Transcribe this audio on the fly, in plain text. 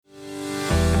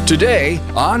Today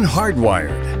on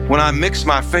Hardwired. When I mix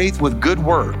my faith with good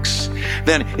works,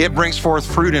 then it brings forth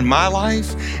fruit in my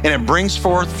life and it brings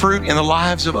forth fruit in the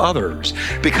lives of others.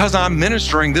 Because I'm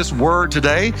ministering this word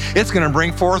today, it's going to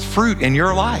bring forth fruit in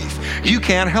your life. You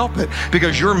can't help it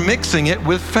because you're mixing it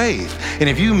with faith. And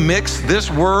if you mix this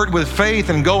word with faith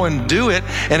and go and do it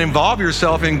and involve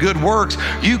yourself in good works,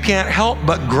 you can't help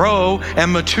but grow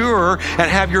and mature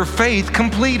and have your faith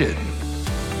completed.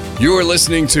 You are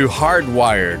listening to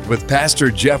Hardwired with Pastor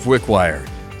Jeff Wickwire.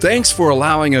 Thanks for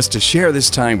allowing us to share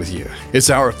this time with you. It's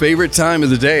our favorite time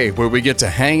of the day where we get to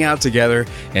hang out together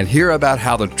and hear about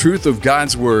how the truth of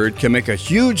God's Word can make a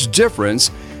huge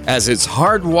difference as it's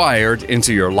hardwired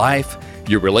into your life,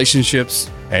 your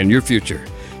relationships, and your future.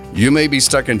 You may be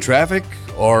stuck in traffic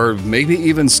or maybe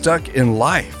even stuck in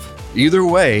life. Either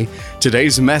way,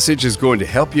 today's message is going to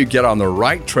help you get on the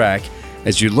right track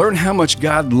as you learn how much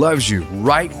God loves you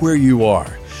right where you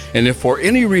are. And if for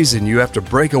any reason you have to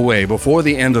break away before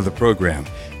the end of the program,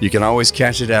 you can always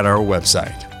catch it at our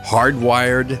website,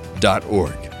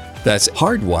 hardwired.org. That's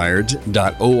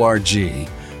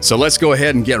hardwired.org. So let's go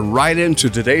ahead and get right into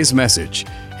today's message.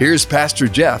 Here's Pastor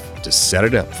Jeff to set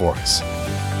it up for us.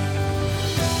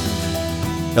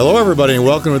 Hello, everybody, and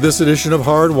welcome to this edition of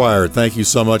Hardwired. Thank you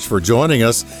so much for joining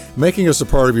us, making us a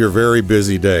part of your very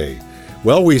busy day.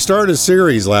 Well, we started a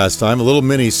series last time, a little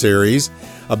mini-series,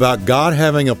 about God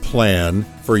having a plan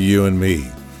for you and me.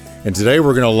 And today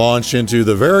we're going to launch into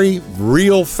the very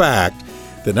real fact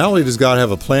that not only does God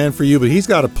have a plan for you, but He's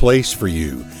got a place for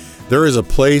you. There is a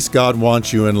place God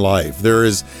wants you in life. There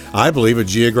is, I believe, a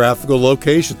geographical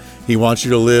location. He wants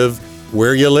you to live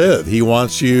where you live. He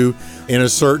wants you in a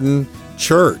certain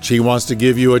church. He wants to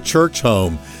give you a church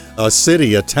home, a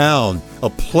city, a town, a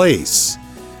place.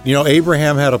 You know,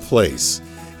 Abraham had a place.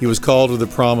 He was called to the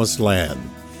promised land.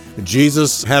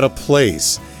 Jesus had a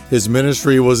place. His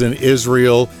ministry was in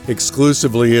Israel,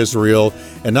 exclusively Israel,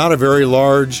 and not a very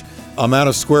large amount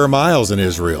of square miles in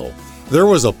Israel. There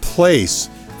was a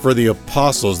place for the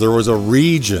apostles. There was a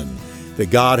region that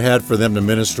God had for them to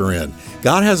minister in.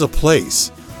 God has a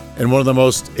place. And one of the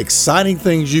most exciting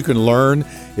things you can learn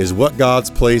is what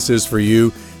God's place is for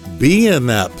you. Be in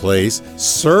that place,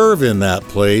 serve in that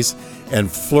place, and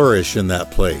flourish in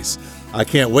that place. I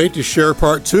can't wait to share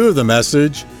part 2 of the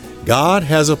message. God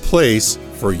has a place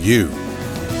for you.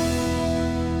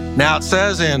 Now it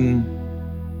says in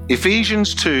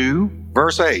Ephesians 2,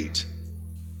 verse 8,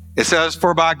 it says,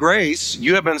 "For by grace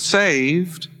you have been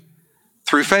saved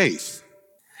through faith."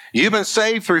 You've been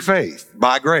saved through faith,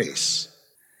 by grace.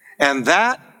 And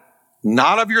that,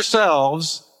 not of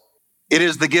yourselves, it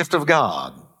is the gift of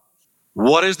God.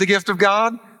 What is the gift of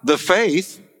God? The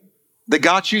faith that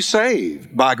got you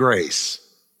saved by grace.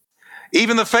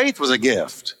 Even the faith was a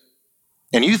gift.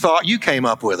 And you thought you came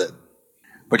up with it,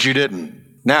 but you didn't.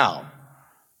 Now,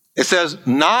 it says,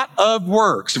 not of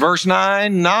works. Verse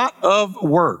 9, not of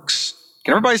works.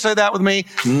 Can everybody say that with me?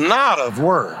 Not of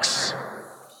works.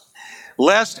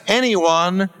 Lest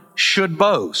anyone should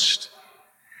boast.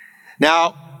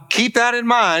 Now, keep that in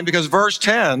mind because verse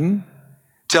 10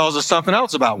 tells us something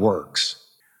else about works.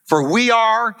 For we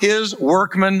are His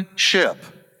workmanship.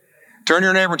 Turn to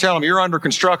your neighbor and tell him, you're under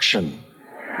construction.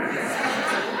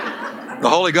 The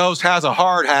Holy Ghost has a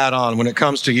hard hat on when it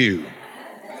comes to you.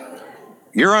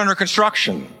 You're under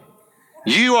construction.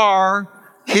 You are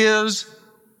His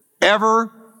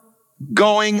ever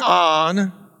going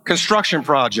on construction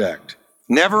project,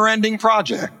 never-ending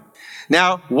project.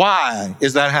 Now, why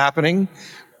is that happening?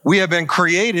 We have been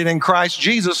created in Christ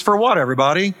Jesus for what,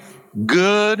 everybody?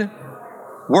 Good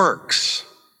works,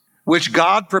 which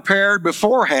God prepared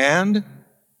beforehand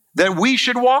that we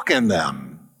should walk in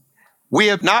them. We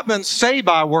have not been saved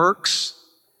by works,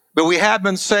 but we have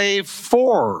been saved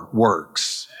for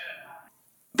works.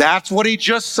 That's what he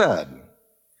just said.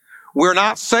 We're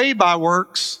not saved by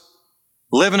works,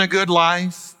 living a good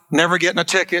life, never getting a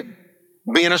ticket,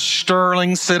 being a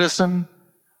sterling citizen.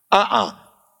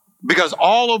 Because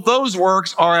all of those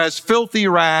works are as filthy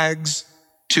rags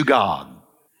to God.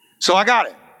 So I got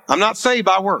it. I'm not saved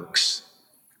by works,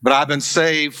 but I've been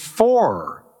saved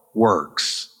for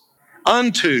works,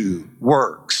 unto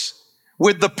works,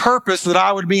 with the purpose that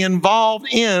I would be involved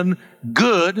in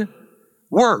good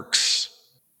works.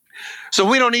 So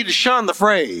we don't need to shun the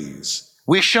phrase.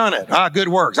 We shun it. Good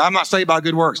works. I'm not saved by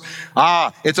good works.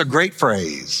 It's a great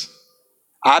phrase.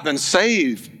 I've been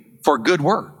saved for good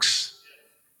works.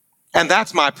 And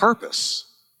that's my purpose.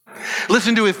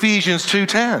 Listen to Ephesians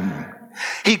 2:10.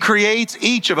 He creates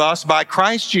each of us by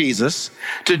Christ Jesus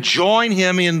to join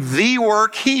him in the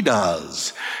work he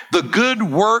does. The good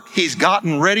work he's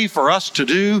gotten ready for us to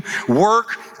do,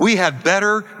 work we had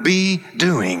better be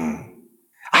doing.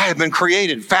 I have been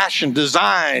created, fashioned,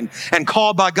 designed, and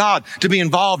called by God to be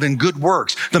involved in good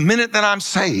works the minute that I'm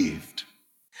saved.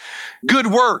 Good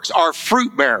works are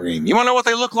fruit-bearing. You want to know what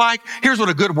they look like? Here's what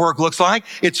a good work looks like.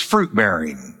 It's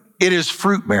fruit-bearing. It is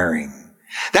fruit-bearing.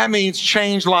 That means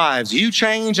change lives. You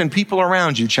change and people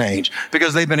around you change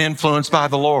because they've been influenced by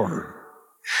the Lord.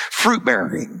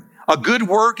 Fruit-bearing. A good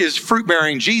work is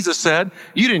fruit-bearing. Jesus said,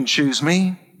 you didn't choose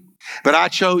me, but I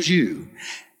chose you.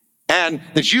 And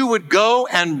that you would go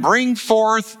and bring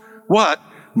forth what?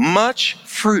 Much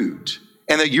fruit.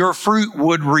 And that your fruit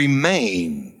would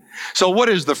remain. So what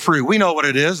is the fruit? We know what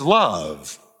it is.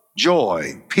 Love,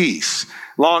 joy, peace,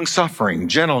 long-suffering,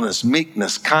 gentleness,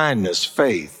 meekness, kindness,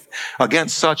 faith.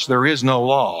 Against such there is no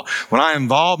law. When I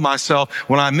involve myself,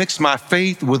 when I mix my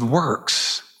faith with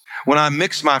works, when I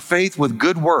mix my faith with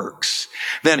good works,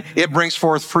 then it brings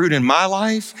forth fruit in my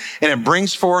life and it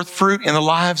brings forth fruit in the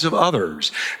lives of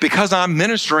others. Because I'm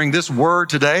ministering this word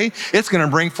today, it's going to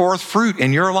bring forth fruit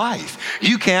in your life.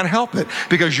 You can't help it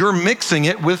because you're mixing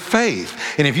it with faith.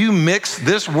 And if you mix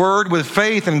this word with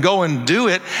faith and go and do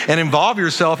it and involve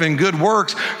yourself in good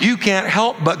works, you can't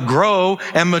help but grow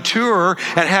and mature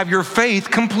and have your faith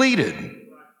completed.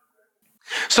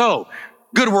 So,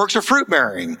 good works are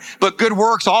fruit-bearing, but good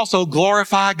works also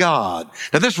glorify God.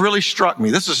 Now, this really struck me.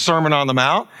 This is a Sermon on the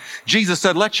Mount. Jesus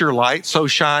said, let your light so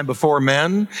shine before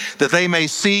men that they may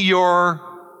see your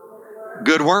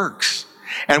good works.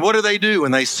 And what do they do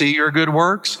when they see your good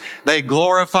works? They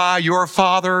glorify your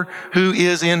Father who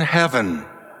is in heaven.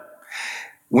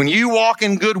 When you walk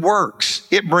in good works,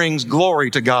 it brings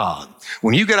glory to God.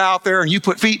 When you get out there and you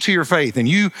put feet to your faith and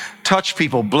you touch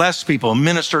people, bless people,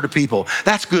 minister to people,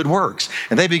 that's good works.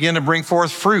 And they begin to bring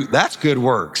forth fruit. That's good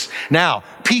works. Now,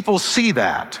 people see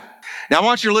that. Now, I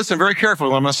want you to listen very carefully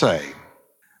to what I'm going to say.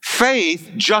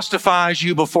 Faith justifies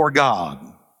you before God.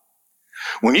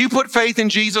 When you put faith in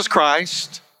Jesus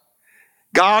Christ,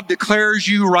 God declares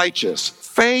you righteous.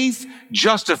 Faith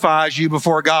justifies you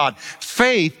before God.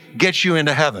 Faith gets you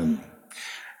into heaven.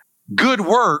 Good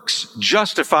works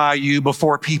justify you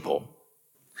before people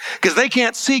because they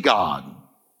can't see God.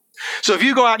 So if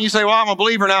you go out and you say, well, I'm a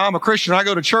believer now, I'm a Christian, I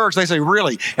go to church, they say,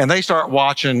 really? And they start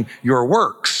watching your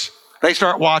works. They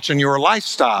start watching your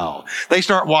lifestyle. They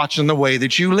start watching the way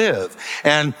that you live.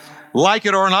 And like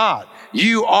it or not,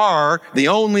 you are the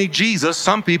only Jesus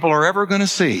some people are ever going to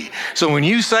see. So when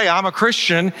you say, I'm a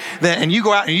Christian, and you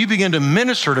go out and you begin to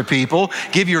minister to people,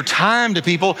 give your time to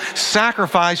people,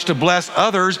 sacrifice to bless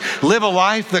others, live a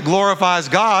life that glorifies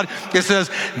God, it says,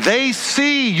 they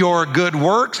see your good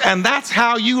works, and that's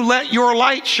how you let your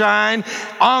light shine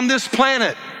on this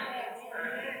planet.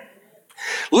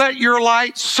 Let your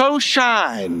light so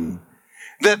shine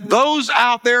that those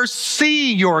out there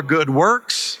see your good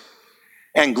works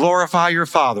and glorify your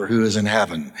Father who is in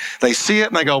heaven. They see it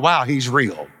and they go, wow, he's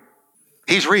real.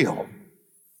 He's real.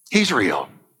 He's real.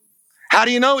 How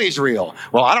do you know he's real?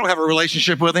 Well, I don't have a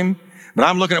relationship with him, but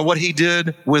I'm looking at what he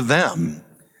did with them.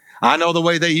 I know the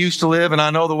way they used to live and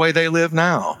I know the way they live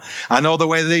now. I know the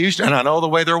way they used to, and I know the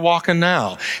way they're walking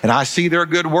now. And I see their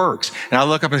good works and I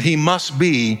look up and he must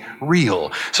be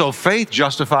real. So faith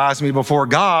justifies me before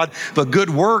God, but good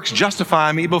works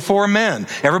justify me before men.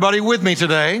 Everybody with me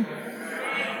today?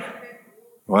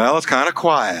 Well, it's kind of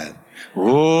quiet.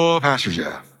 Oh, Pastor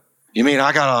Jeff, you mean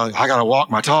I gotta walk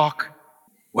my talk?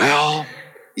 Well,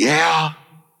 yeah.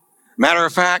 Matter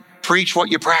of fact, preach what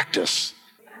you practice.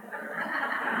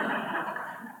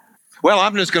 Well,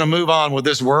 I'm just going to move on with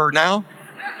this word now.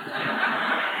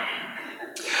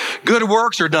 Good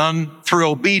works are done through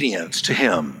obedience to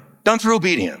him. Done through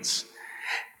obedience.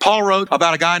 Paul wrote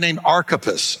about a guy named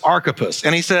Archippus,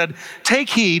 and he said, take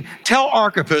heed, tell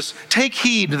Archippus, take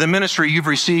heed to the ministry you've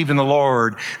received in the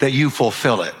Lord, that you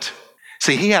fulfill it.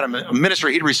 See, he had a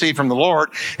ministry he'd received from the Lord,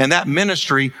 and that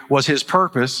ministry was his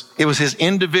purpose. It was his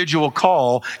individual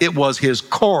call. It was his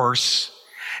course.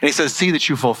 And he says, see that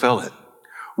you fulfill it.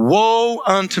 Woe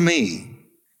unto me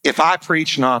if I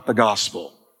preach not the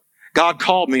gospel. God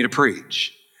called me to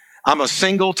preach. I'm a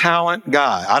single talent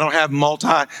guy. I don't have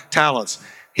multi-talents.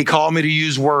 He called me to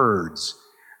use words.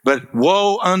 But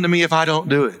woe unto me if I don't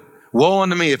do it. Woe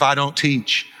unto me if I don't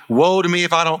teach. Woe to me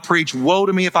if I don't preach. Woe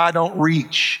to me if I don't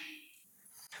reach.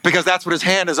 Because that's what his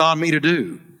hand is on me to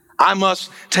do. I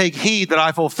must take heed that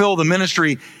I fulfill the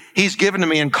ministry he's given to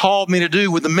me and called me to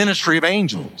do with the ministry of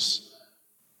angels.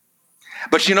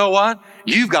 But you know what?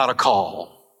 You've got a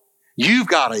call. You've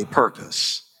got a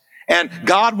purpose. And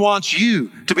God wants you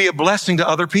to be a blessing to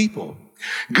other people.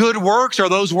 Good works are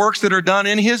those works that are done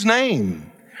in his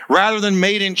name. Rather than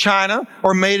made in China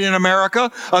or made in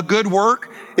America, a good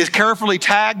work is carefully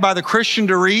tagged by the Christian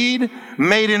to read,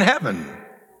 made in heaven.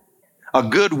 A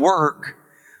good work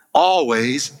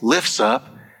always lifts up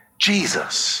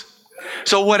Jesus.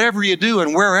 So whatever you do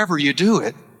and wherever you do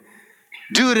it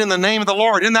in the name of the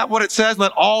Lord. Isn't that what it says?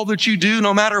 Let all that you do,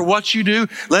 no matter what you do,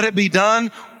 let it be done.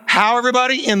 How,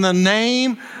 everybody? In the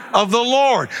name of the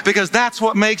Lord. Because that's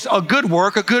what makes a good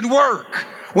work,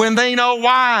 when they know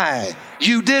why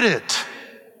you did it.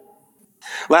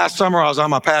 Last summer, I was on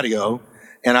my patio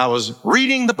and I was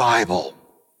reading the Bible,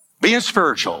 being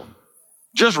spiritual,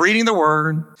 just reading the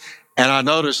Word. And I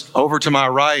noticed over to my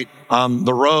right on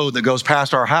the road that goes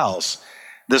past our house,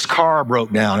 this car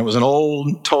broke down. It was an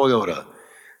old Toyota.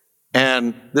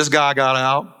 And this guy got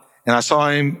out, and I saw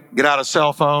him get out a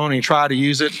cell phone, and he tried to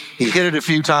use it. He hit it a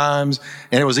few times,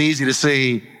 and it was easy to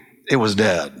see it was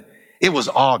dead. It was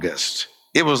August.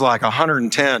 It was like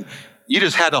 110. You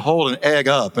just had to hold an egg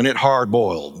up, and it hard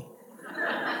boiled.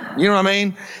 You know what I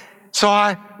mean? So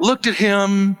I looked at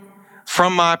him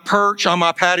from my perch on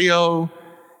my patio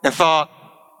and thought,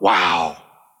 wow,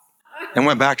 and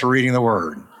went back to reading the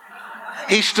Word.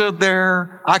 He stood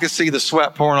there. I could see the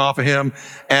sweat pouring off of him.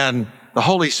 And the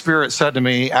Holy Spirit said to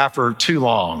me after too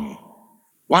long,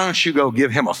 why don't you go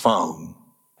give him a phone?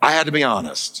 I had to be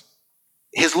honest.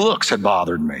 His looks had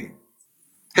bothered me.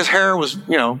 His hair was,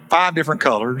 5 different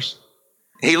colors.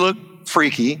 He looked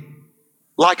freaky,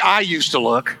 like I used to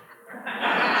look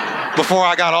before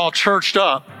I got all churched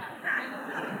up.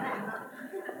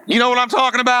 You know what I'm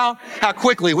talking about? How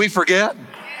quickly we forget.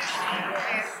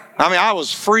 I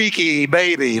was freaky,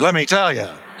 baby, let me tell you.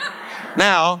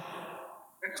 Now,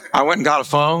 I went and got a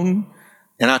phone,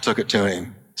 and I took it to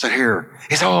him. I said, here.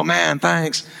 He said, oh, man,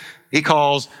 thanks. He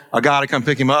calls a guy to come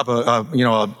pick him up,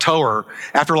 a tower,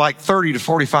 after like 30 to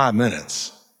 45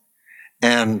 minutes.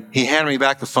 And he handed me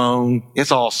back the phone.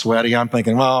 It's all sweaty. I'm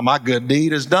thinking, well, my good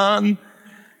deed is done.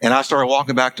 And I started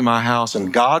walking back to my house,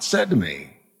 and God said to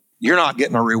me, you're not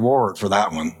getting a reward for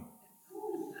that one.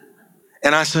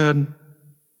 And I said,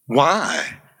 why?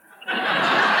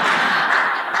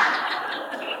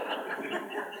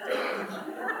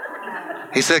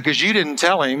 He said, because you didn't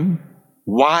tell him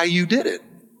why you did it.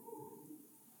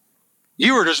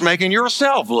 You were just making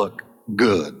yourself look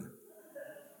good.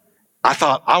 I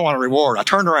thought, I want a reward. I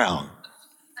turned around.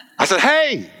 I said,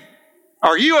 hey,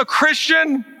 are you a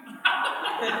Christian?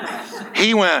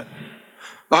 He went,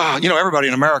 everybody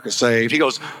in America is saved. He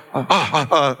goes,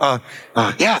 yeah,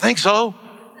 I think so.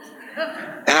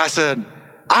 And I said,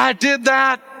 I did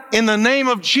that in the name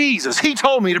of Jesus. He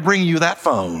told me to bring you that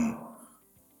phone.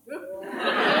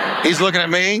 He's looking at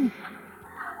me.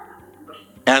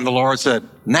 And the Lord said,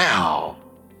 now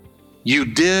you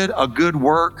did a good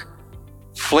work,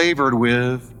 flavored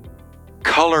with,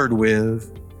 colored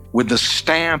with the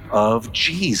stamp of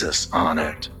Jesus on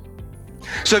it.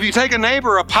 So if you take a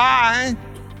neighbor a pie,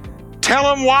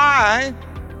 tell him why,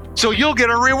 so you'll get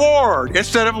a reward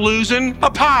instead of losing a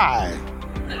pie.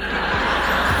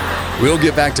 We'll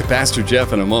get back to Pastor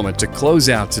Jeff in a moment to close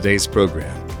out today's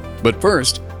program. But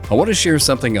first, I want to share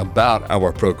something about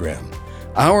our program.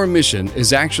 Our mission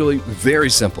is actually very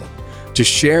simple: to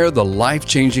share the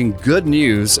life-changing good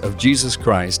news of Jesus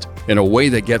Christ in a way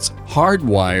that gets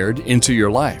hardwired into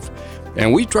your life.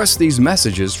 And we trust these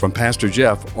messages from Pastor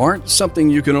Jeff aren't something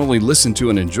you can only listen to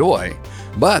and enjoy,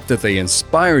 but that they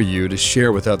inspire you to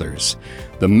share with others.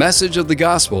 The message of the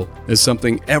gospel is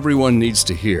something everyone needs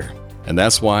to hear, and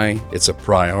that's why it's a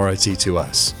priority to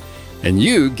us. And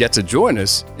you get to join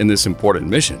us in this important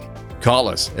mission. Call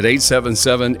us at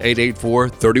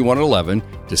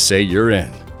 877-884-3111 to say you're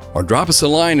in, or drop us a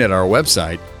line at our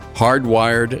website,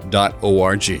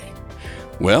 hardwired.org.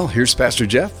 Well, here's Pastor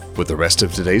Jeff with the rest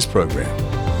of today's program.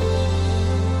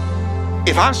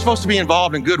 If I'm supposed to be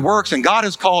involved in good works, and God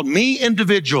has called me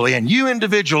individually and you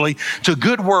individually to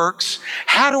good works,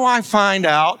 how do I find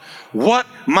out what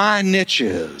my niche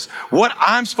is? What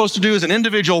I'm supposed to do as an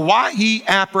individual, why He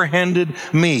apprehended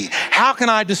me? How can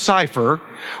I decipher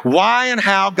why and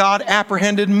how God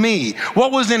apprehended me?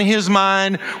 What was in His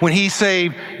mind when He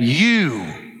saved you?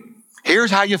 Here's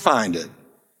how you find it.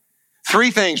 3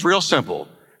 things, real simple.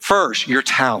 First, your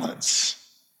talents.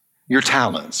 Your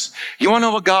talents. You want to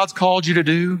know what God's called you to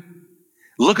do?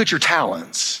 Look at your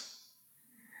talents.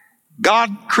 God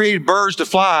created birds to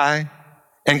fly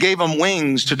and gave them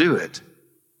wings to do it.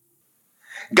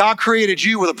 God created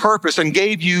you with a purpose and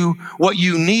gave you what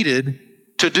you needed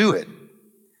to do it.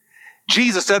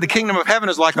 Jesus said the kingdom of heaven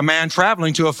is like a man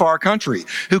traveling to a far country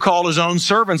who called his own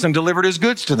servants and delivered his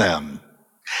goods to them.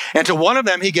 And to one of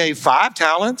them he gave 5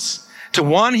 talents, to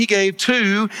one he gave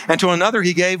 2, and to another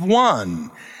he gave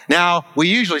 1. Now, we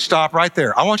usually stop right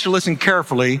there. I want you to listen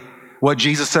carefully what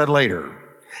Jesus said later.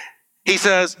 He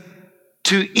says,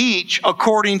 to each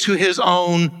according to his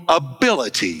own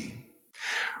ability.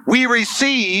 We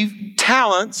receive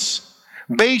talents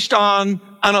based on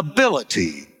an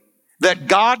ability that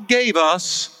God gave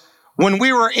us when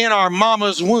we were in our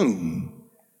mama's womb.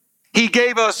 He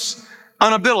gave us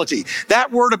an ability.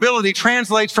 That word ability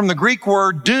translates from the Greek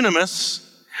word dunamis,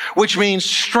 which means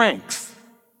strength.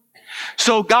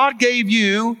 So God gave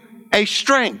you a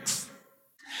strength.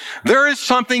 There is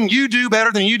something you do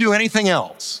better than you do anything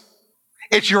else.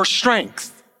 It's your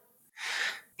strength.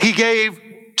 He gave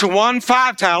to one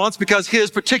 5 talents because his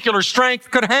particular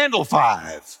strength could handle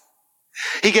 5.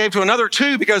 He gave to another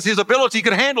 2 because his ability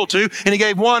could handle 2, and he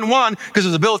gave one because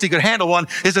his ability could handle 1.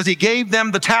 It says he gave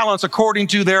them the talents according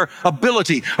to their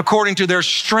ability, according to their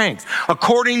strength,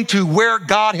 according to where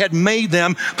God had made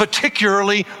them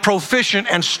particularly proficient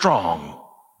and strong.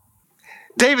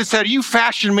 David said, you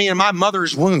fashioned me in my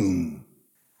mother's womb.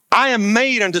 I am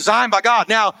made and designed by God.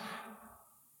 Now,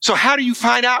 so how do you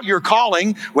find out your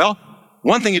calling? Well,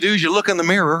 one thing you do is you look in the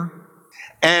mirror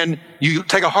and you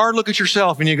take a hard look at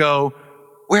yourself and you go,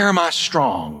 where am I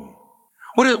strong?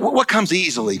 What comes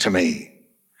easily to me?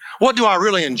 What do I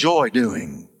really enjoy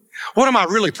doing? What am I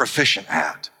really proficient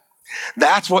at?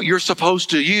 That's what you're supposed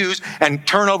to use and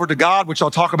turn over to God, which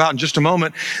I'll talk about in just a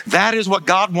moment. That is what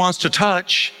God wants to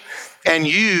touch and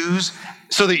use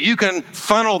so that you can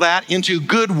funnel that into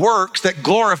good works that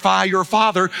glorify your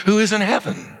Father who is in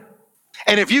heaven.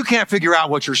 And if you can't figure out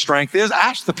what your strength is,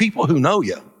 ask the people who know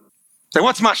you. Say,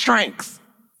 what's my strength?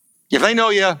 If they know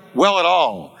you well at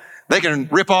all, they can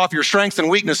rip off your strengths and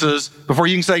weaknesses before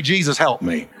you can say, Jesus, help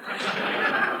me.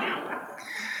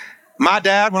 My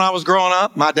dad, when I was growing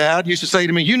up, my dad used to say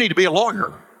to me, you need to be a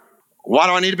lawyer. Why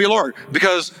do I need to be a lawyer?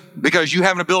 Because you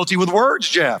have an ability with words,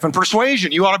 Jeff, and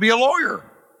persuasion. You ought to be a lawyer.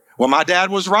 Well, my dad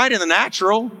was right in the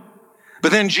natural,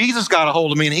 but then Jesus got a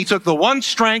hold of me and he took the one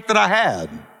strength that I had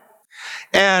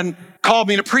and called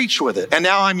me to preach with it. And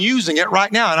now I'm using it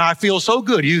right now, and I feel so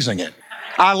good using it.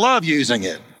 I love using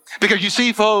it. Because you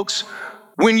see, folks,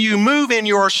 when you move in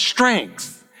your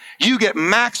strength, you get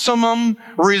maximum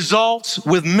results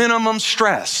with minimum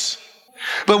stress.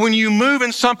 But when you move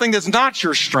in something that's not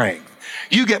your strength,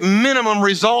 you get minimum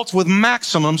results with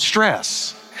maximum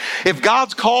stress. If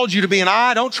God's called you to be an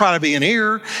eye, don't try to be an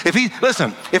ear.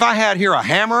 If I had here a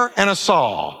hammer and a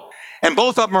saw, and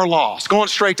both of them are lost, going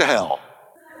straight to hell.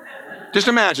 Just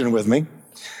imagine with me.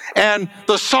 And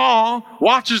the saw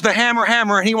watches the hammer,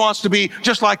 and he wants to be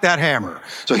just like that hammer.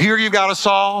 So here you've got a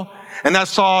saw, and that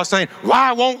saw is saying,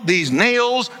 why won't these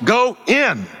nails go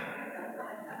in?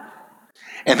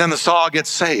 And then the saw gets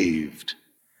saved.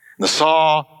 The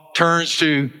saw turns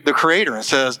to the Creator and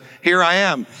says, here I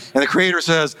am. And the Creator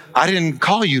says, I didn't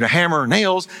call you to hammer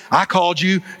nails. I called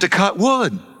you to cut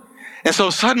wood. And so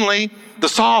suddenly the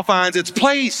saw finds its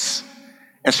place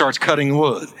and starts cutting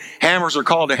wood. Hammers are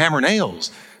called to hammer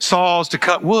nails, saws to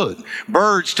cut wood,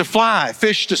 birds to fly,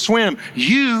 fish to swim.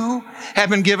 You have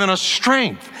been given a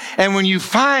strength. And when you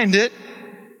find it,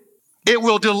 it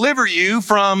will deliver you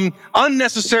from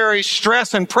unnecessary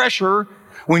stress and pressure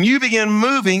when you begin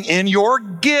moving in your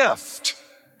gift.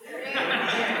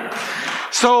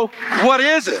 So what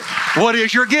is it? What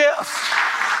is your gift?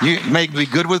 You may be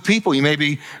good with people. You may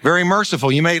be very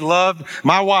merciful. You may love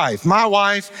my wife. My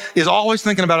wife is always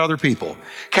thinking about other people.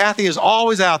 Kathy is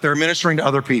always out there ministering to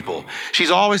other people. She's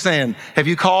always saying, have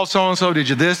you called so-and-so? Did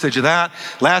you this? Did you that?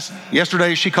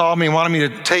 Yesterday she called me and wanted me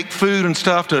to take food and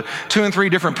stuff to 2 and 3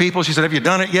 different people. She said, have you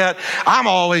done it yet? I'm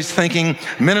always thinking,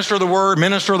 minister the word,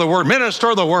 minister the word,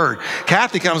 minister the word.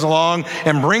 Kathy comes along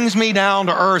and brings me down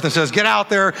to earth and says, get out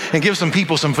there and give some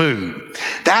people some food.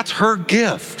 That's her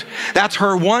gift. That's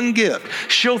her one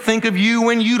gift. She'll think of you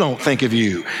when you don't think of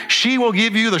you. She will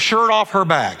give you the shirt off her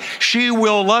back. She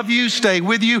will love you, stay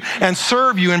with you, and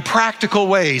serve you in practical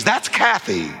ways. That's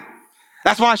Kathy.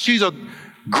 That's why she's a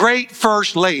great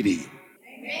first lady.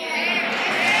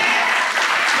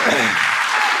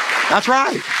 That's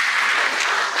right.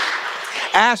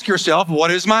 Ask yourself,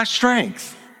 what is my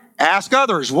strength? Ask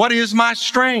others, what is my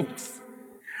strength?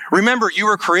 Remember, you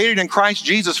were created in Christ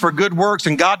Jesus for good works,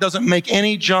 and God doesn't make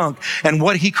any junk. And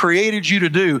what he created you to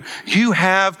do, you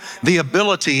have the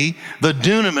ability, the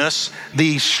dunamis,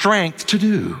 the strength to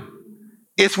do.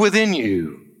 It's within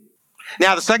you.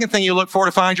 Now, the second thing you look for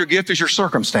to find your gift is your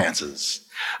circumstances.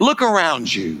 Look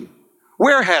around you.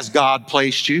 Where has God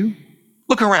placed you?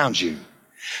 Look around you.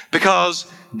 Because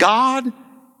God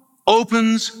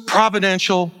opens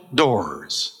providential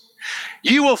doors.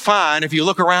 You will find, if you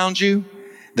look around you,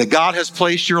 that God has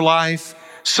placed your life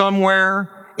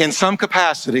somewhere in some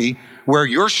capacity where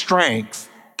your strength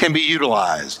can be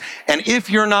utilized. And if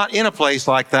you're not in a place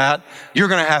like that, you're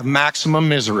going to have maximum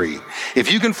misery.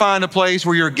 If you can find a place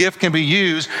where your gift can be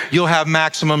used, you'll have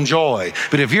maximum joy.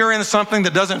 But if you're in something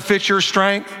that doesn't fit your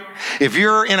strength, if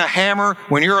you're in a hammer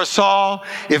when you're a saw,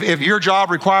 if your job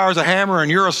requires a hammer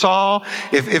and you're a saw,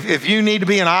 if you need to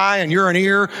be an eye and you're an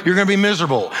ear, you're going to be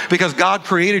miserable because God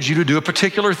created you to do a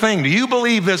particular thing. Do you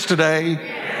believe this today?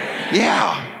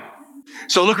 Yeah.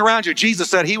 So look around you. Jesus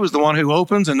said he was the one who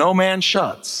opens and no man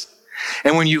shuts.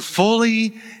 And when you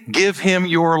fully give him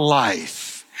your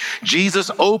life,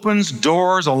 Jesus opens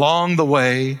doors along the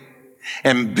way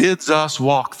and bids us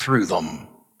walk through them.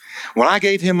 When I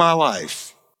gave him my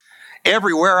life,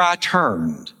 everywhere I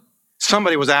turned,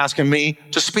 somebody was asking me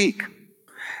to speak.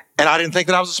 And I didn't think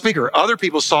that I was a speaker. Other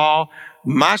people saw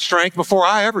my strength before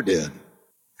I ever did.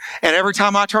 And every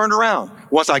time I turned around,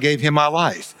 once I gave him my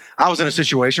life, I was in a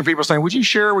situation, people saying, would you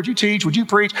share, would you teach, would you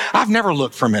preach? I've never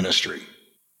looked for ministry.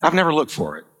 I've never looked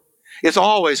for it. It's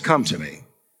always come to me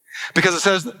because it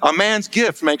says a man's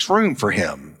gift makes room for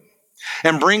him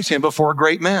and brings him before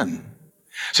great men.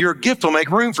 So your gift will make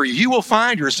room for you. You will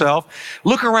find yourself,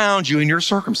 look around you in your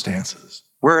circumstances.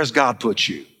 Where has God put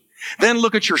you? Then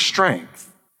look at your strength.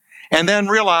 And then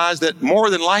realize that more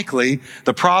than likely,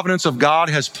 the providence of God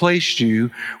has placed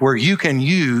you where you can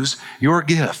use your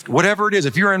gift. Whatever it is,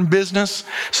 if you're in business,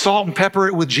 salt and pepper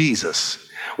it with Jesus.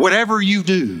 Whatever you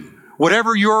do,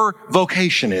 whatever your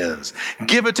vocation is,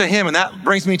 give it to him. And that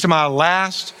brings me to my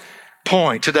last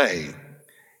point today.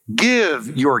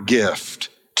 Give your gift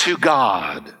to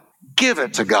God. Give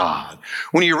it to God.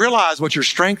 When you realize what your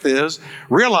strength is,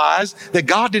 realize that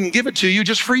God didn't give it to you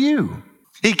just for you.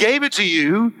 He gave it to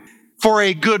you for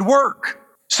a good work,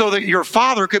 so that your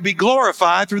Father could be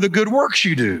glorified through the good works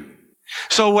you do.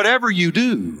 So whatever you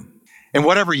do and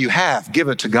whatever you have, give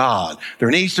it to God. There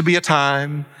needs to be a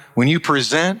time when you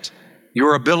present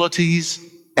your abilities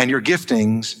and your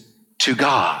giftings to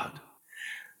God.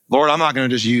 Lord, I'm not going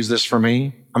to just use this for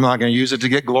me. I'm not going to use it to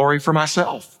get glory for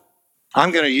myself. I'm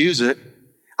going to use it.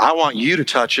 I want you to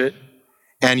touch it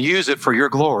and use it for your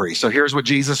glory. So here's what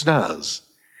Jesus does.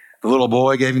 The little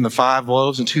boy gave him the 5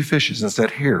 loaves and 2 fishes and said,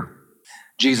 here.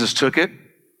 Jesus took it.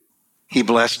 He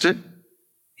blessed it.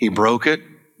 He broke it,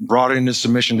 brought it into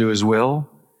submission to his will,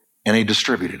 and he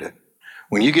distributed it.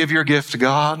 When you give your gift to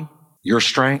God, your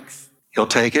strength, he'll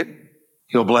take it.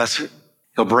 He'll bless it.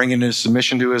 He'll bring it into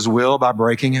submission to his will by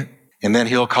breaking it. And then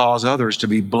he'll cause others to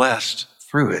be blessed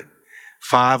through it.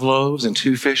 5 loaves and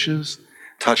 2 fishes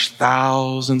touched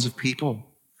thousands of people.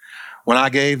 When I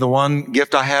gave the one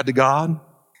gift I had to God,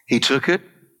 he took it,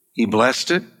 he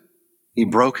blessed it, he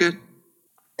broke it,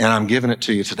 and I'm giving it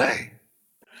to you today.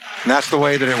 And that's the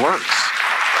way that it works.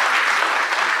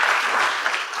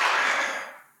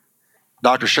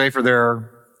 Dr. Schaefer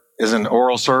there is an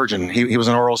oral surgeon. He was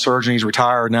an oral surgeon. He's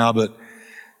retired now, but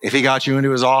if he got you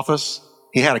into his office,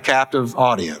 he had a captive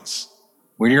audience.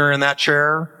 When you're in that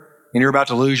chair and you're about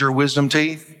to lose your wisdom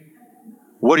teeth,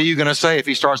 what are you going to say if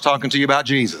he starts talking to you about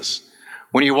Jesus?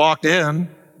 When you walked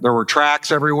in, there were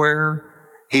tracts everywhere.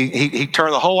 He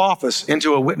turned the whole office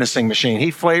into a witnessing machine.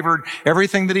 He flavored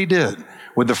everything that he did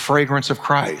with the fragrance of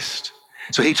Christ.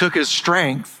 So he took his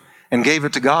strength and gave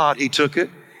it to God. He took it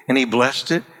and he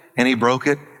blessed it and he broke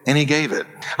it and he gave it.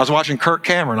 I was watching Kirk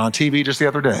Cameron on TV just the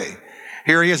other day.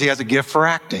 Here he is. He has a gift for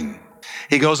acting.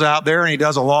 He goes out there and he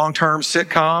does a long-term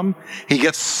sitcom. He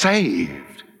gets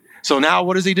saved. So now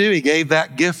what does he do? He gave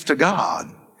that gift to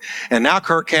God. And now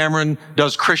Kirk Cameron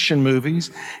does Christian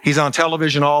movies. He's on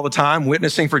television all the time,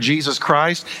 witnessing for Jesus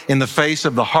Christ in the face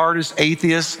of the hardest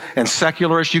atheists and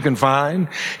secularists you can find.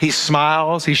 He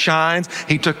smiles, he shines.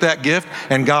 He took that gift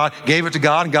and God gave it to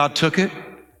God, and God took it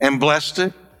and blessed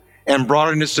it and brought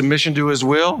it into submission to his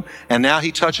will. And now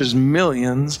he touches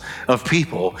millions of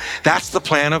people. That's the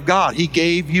plan of God. He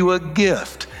gave you a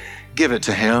gift. Give it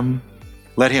to him.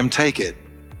 Let him take it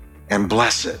and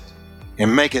bless it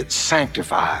and make it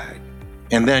sanctified,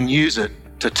 and then use it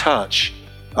to touch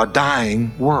a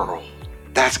dying world.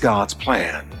 That's God's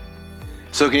plan.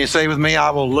 So can you say with me,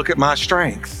 I will look at my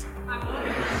strength.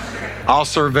 I'll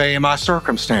survey my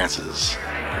circumstances.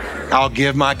 I'll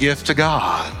give my gift to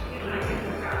God,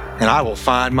 and I will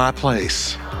find my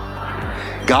place.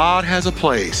 God has a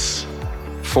place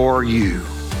for you.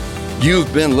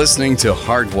 You've been listening to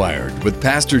Hardwired with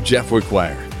Pastor Jeff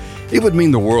Wickwire. It would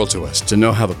mean the world to us to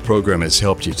know how the program has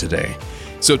helped you today.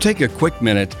 So take a quick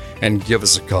minute and give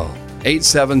us a call,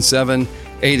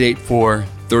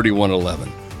 877-884-3111.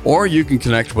 Or you can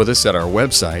connect with us at our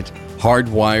website,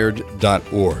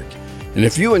 hardwired.org. And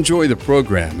if you enjoy the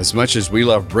program as much as we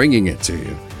love bringing it to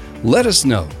you, let us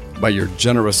know by your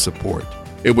generous support.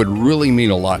 It would really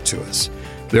mean a lot to us.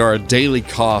 There are daily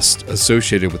costs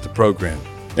associated with the program,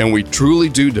 and we truly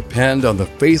do depend on the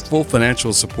faithful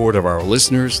financial support of our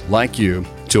listeners like you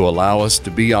to allow us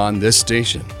to be on this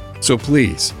station. So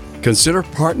please, consider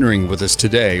partnering with us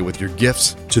today with your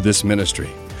gifts to this ministry.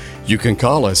 You can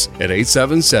call us at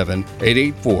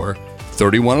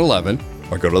 877-884-3111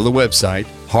 or go to the website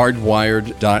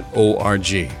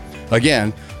hardwired.org.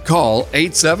 Again, call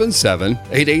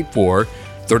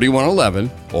 877-884-3111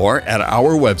 or at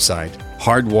our website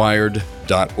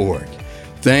hardwired.org.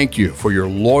 Thank you for your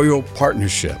loyal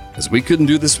partnership, as we couldn't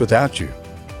do this without you.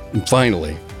 And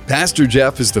finally, Pastor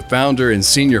Jeff is the founder and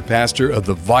senior pastor of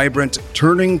the vibrant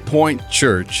Turning Point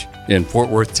Church in Fort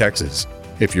Worth, Texas.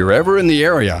 If you're ever in the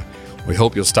area, we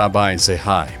hope you'll stop by and say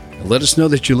hi and let us know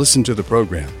that you listen to the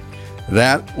program.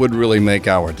 That would really make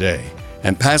our day.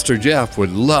 And Pastor Jeff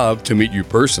would love to meet you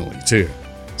personally, too.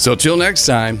 So till next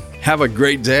time, have a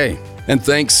great day. And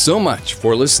thanks so much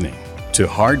for listening to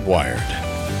Hardwired.